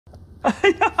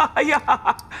哎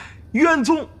呀，袁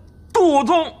总、杜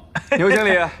总，牛经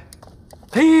理，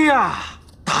哎呀，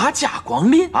大驾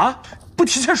光临啊！不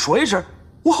提前说一声，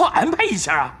我好安排一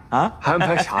下啊！啊，安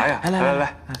排啥呀？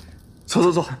来，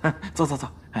坐。走。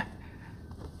哎，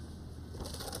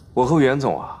我和袁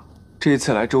总啊，这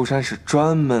次来舟山是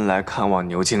专门来看望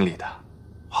牛经理的。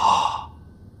啊，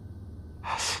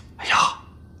哎呀，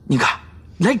你看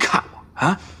来看我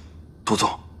啊，杜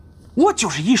总，我就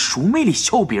是一淑美的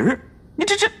小兵儿，你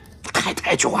这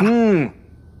太绝了。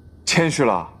谦虚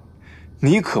了，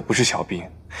你可不是小兵，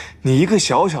你一个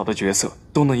小小的角色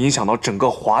都能影响到整个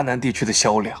华南地区的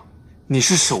销量，你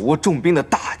是手握重兵的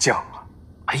大将啊！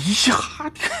哎呀，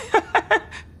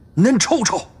恁瞅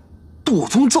瞅，杜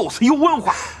总就是有文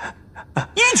化，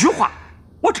一句话，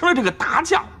我成了这个大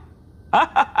将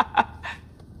了。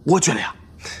我觉得呀，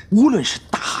无论是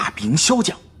大兵小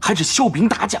将还是小兵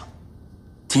大将，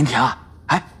今天啊，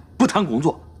哎，不谈工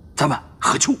作，咱们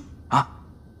喝酒啊！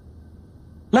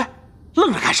来，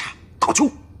愣着干啥？倒酒。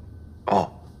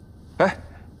哦，哎，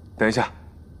等一下，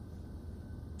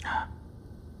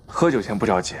喝酒前不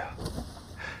着急啊，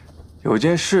有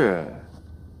件事，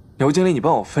牛经理，你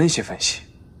帮我分析分析。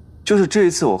就是这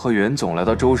一次我和袁总来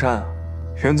到舟山啊，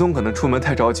袁总可能出门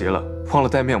太着急了，忘了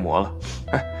带面膜了。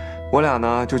哎，我俩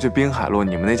呢就去滨海路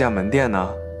你们那家门店呢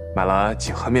买了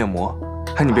几盒面膜，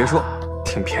哎，你别说，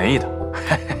挺便宜的。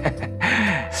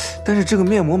但是这个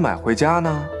面膜买回家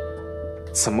呢，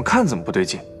怎么看怎么不对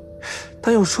劲，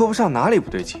但又说不上哪里不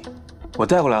对劲。我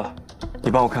带过来了，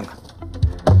你帮我看看。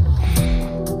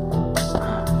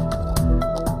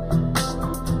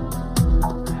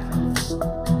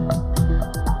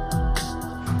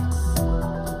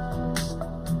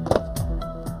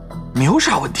没有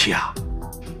啥问题啊，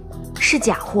是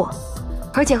假货，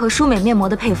而且和舒美面膜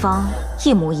的配方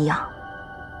一模一样。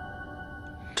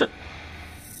这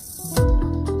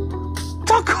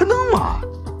咋可能嘛？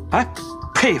哎，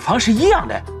配方是一样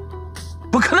的，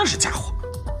不可能是假货。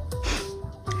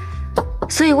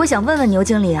所以我想问问牛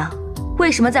经理啊，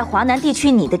为什么在华南地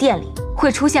区你的店里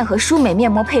会出现和舒美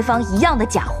面膜配方一样的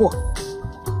假货？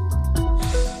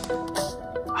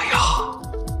哎呀，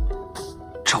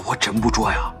这我真不着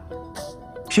呀。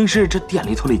平时这店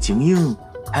里头的经营，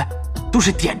哎，都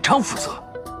是店长负责。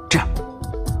这样，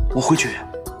我回去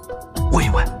问一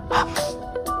问啊。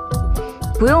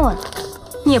不用问了，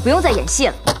你也不用再演戏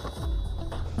了。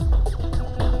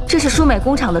这是舒美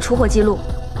工厂的出货记录，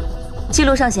记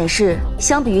录上显示，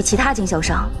相比于其他经销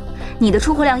商，你的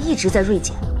出货量一直在锐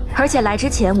减。而且来之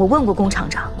前我问过工厂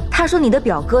长，他说你的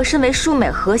表哥身为舒美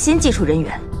核心技术人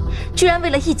员，居然为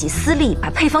了一己私利把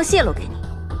配方泄露给你。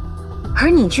而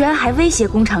你居然还威胁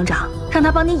工厂长，让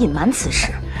他帮你隐瞒此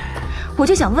事。我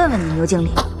就想问问你，牛经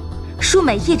理，舒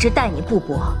美一直待你不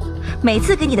薄，每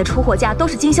次给你的出货价都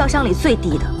是经销商里最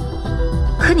低的，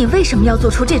可你为什么要做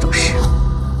出这种事？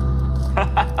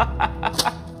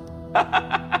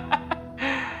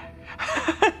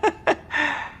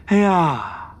哎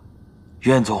呀，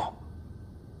袁总，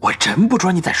我真不知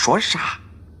道你在说啥，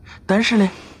但是呢，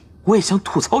我也想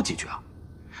吐槽几句啊。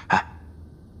哎，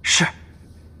是。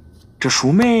这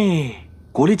舒美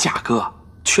锅的价格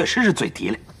确实是最低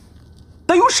的，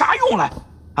但有啥用嘞？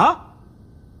啊，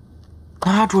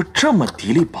拿着这么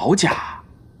低的报价，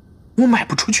我卖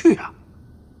不出去啊！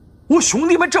我兄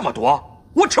弟们这么多，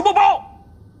我吃不饱，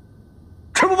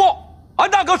吃不饱，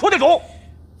俺大哥说的中。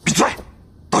闭嘴，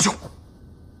倒酒。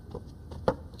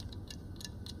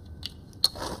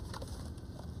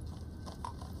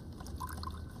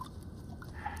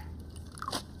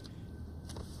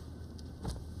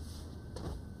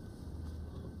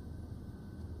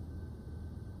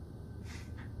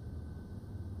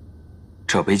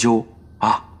这杯酒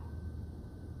啊，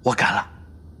我干了。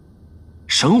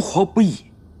生活不易，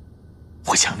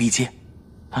互相理解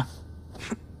啊。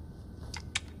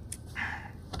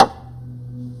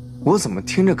我怎么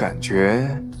听着感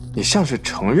觉你像是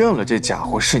承认了这假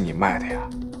货是你卖的呀？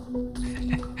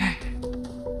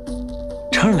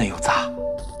承认了又咋？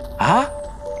啊？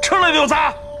承认了又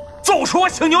咋？就是我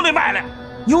姓牛的卖的，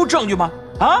有证据吗？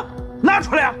啊？拿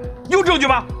出来呀！有证据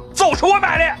吗？就是我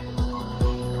卖的。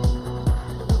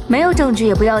没有证据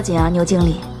也不要紧啊，牛经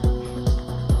理。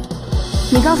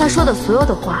你刚才说的所有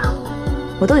的话，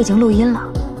我都已经录音了。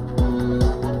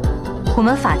我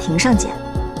们法庭上见。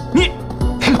你，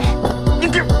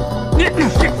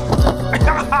哎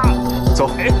呀！走。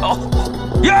哎呦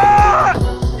呀！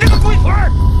你个龟腿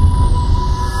儿！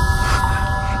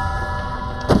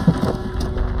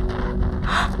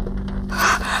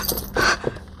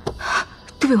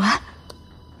杜北文，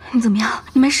你怎么样？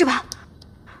你没事吧？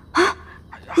啊！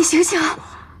你醒醒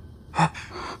啊！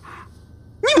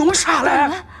你弄啥嘞？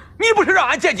你不是让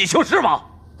俺见机行事吗？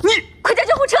你快叫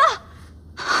救护车！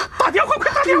打电话，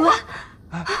快打电话！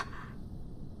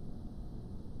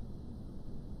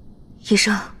医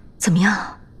生，怎么样？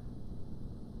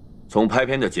从拍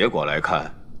片的结果来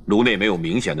看，颅内没有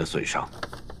明显的损伤。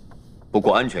不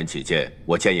过安全起见，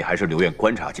我建议还是留院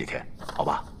观察几天，好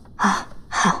吧？啊，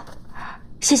好，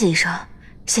谢谢医生，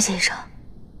谢谢医生。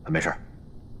没事。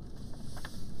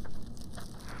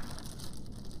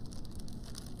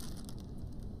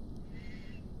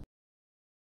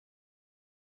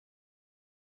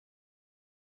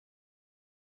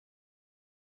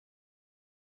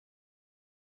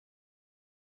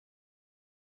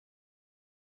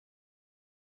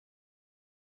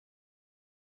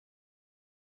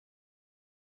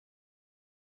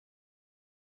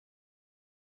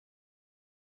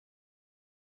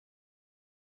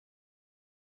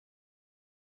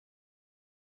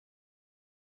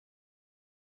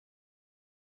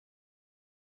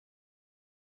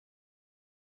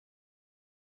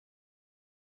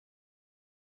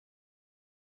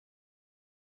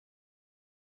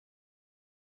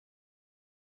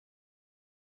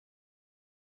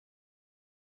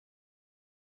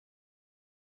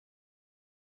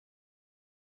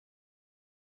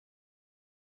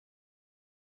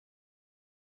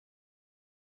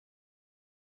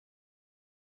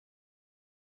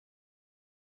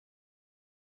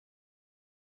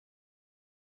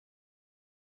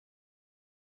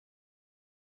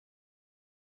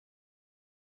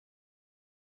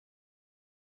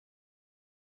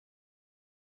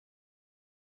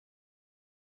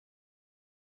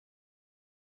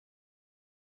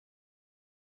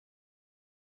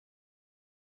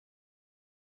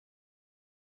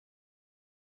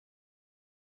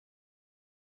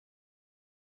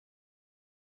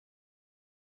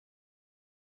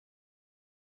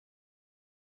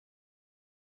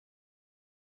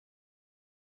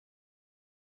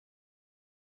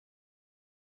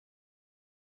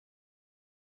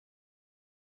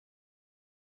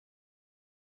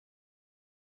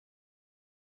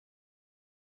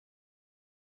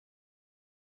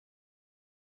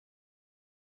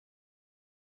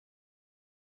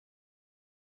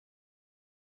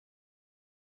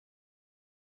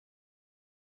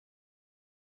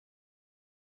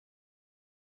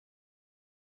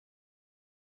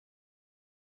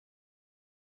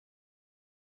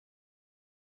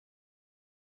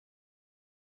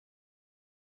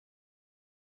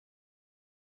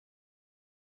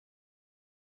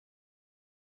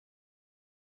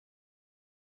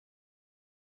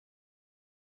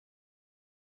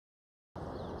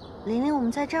玲玲，我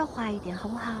们在这儿画一点，好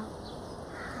不好？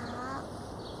好。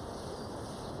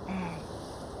哎，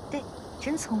对，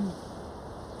真聪明，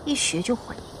一学就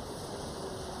会。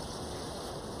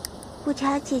顾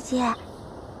乔姐姐，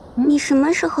你什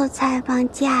么时候才放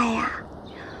假呀？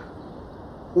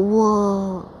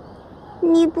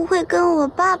你不会跟我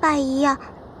爸爸一样，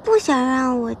不想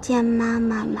让我见妈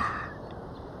妈吧？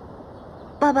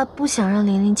爸爸不想让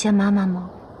玲玲见妈妈吗？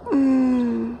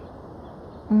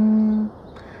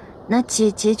那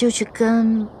姐姐就去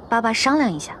跟爸爸商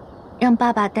量一下，让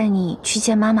爸爸带你去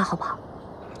见妈妈，好不好？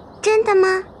真的吗？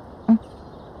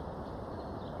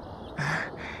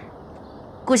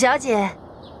谷小姐，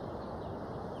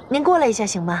您过来一下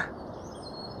行吗？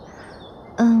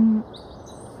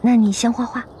那你先画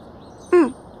画。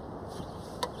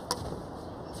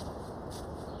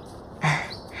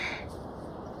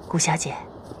谷小姐，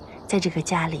在这个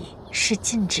家里是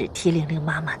禁止提玲玲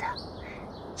妈妈的。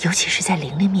尤其是在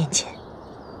玲玲面前。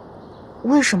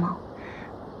为什么？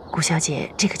谷小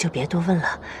姐，这个就别多问了，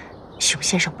熊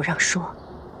先生不让说。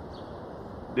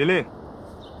玲玲，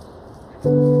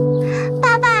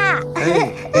爸爸。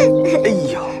哎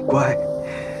呀，乖，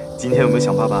今天有没有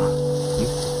想爸爸？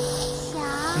想。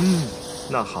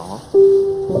那好。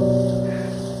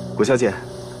谷小姐，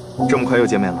这么快又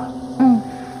见面了。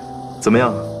怎么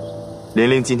样？玲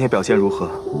玲今天表现如何？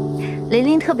玲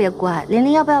玲特别乖，玲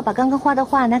玲要不要把刚刚画的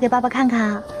画拿给爸爸看看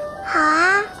啊？好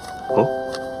啊。哦，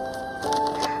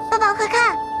爸爸快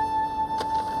看！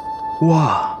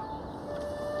哇，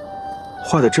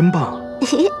画的真棒，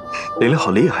玲玲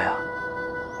好厉害啊！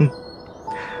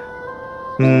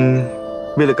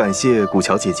为了感谢古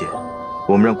桥姐姐，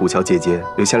我们让古桥姐姐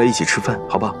留下来一起吃饭，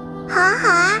好不好？好啊，好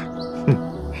啊。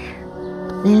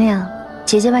玲玲，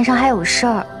姐姐晚上还有事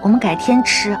儿，我们改天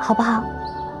吃，好不好？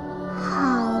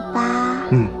好吧。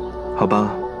好吧。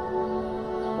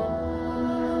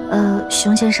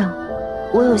熊先生，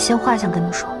我有些话想跟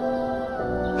你说。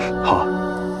好。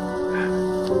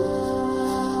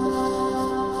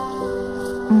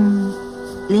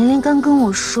玲玲刚跟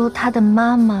我说她的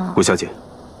妈妈。顾小姐，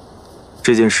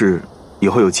这件事以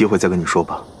后有机会再跟你说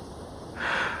吧。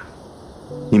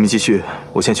你们继续，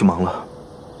我先去忙了。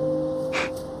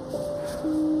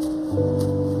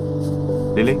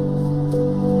琳琳，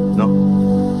喏，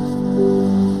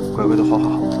乖乖的画画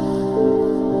好。